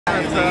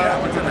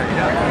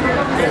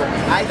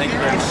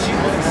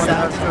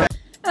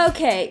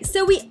Okay,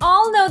 so we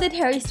all know that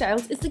Harry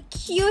Styles is the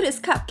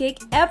cutest cupcake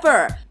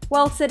ever.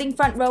 While sitting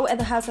front row at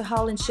the House of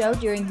Holland show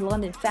during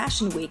London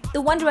Fashion Week,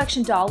 the One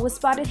Direction doll was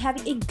spotted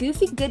having a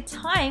goofy good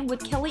time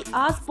with Kelly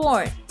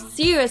Osbourne.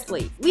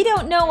 Seriously, we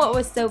don't know what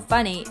was so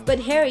funny, but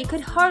Harry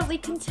could hardly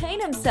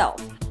contain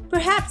himself.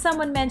 Perhaps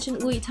someone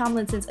mentioned Louis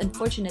Tomlinson's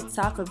unfortunate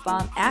soccer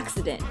bomb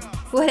accident.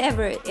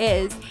 Whatever it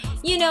is,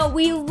 you know,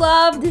 we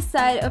love the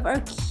side of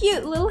our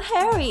cute little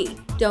Harry.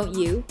 Don't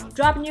you?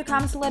 Drop in your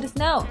comments to let us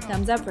know.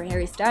 Thumbs up for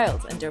Harry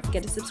Styles, and don't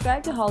forget to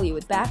subscribe to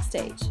Hollywood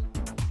Backstage.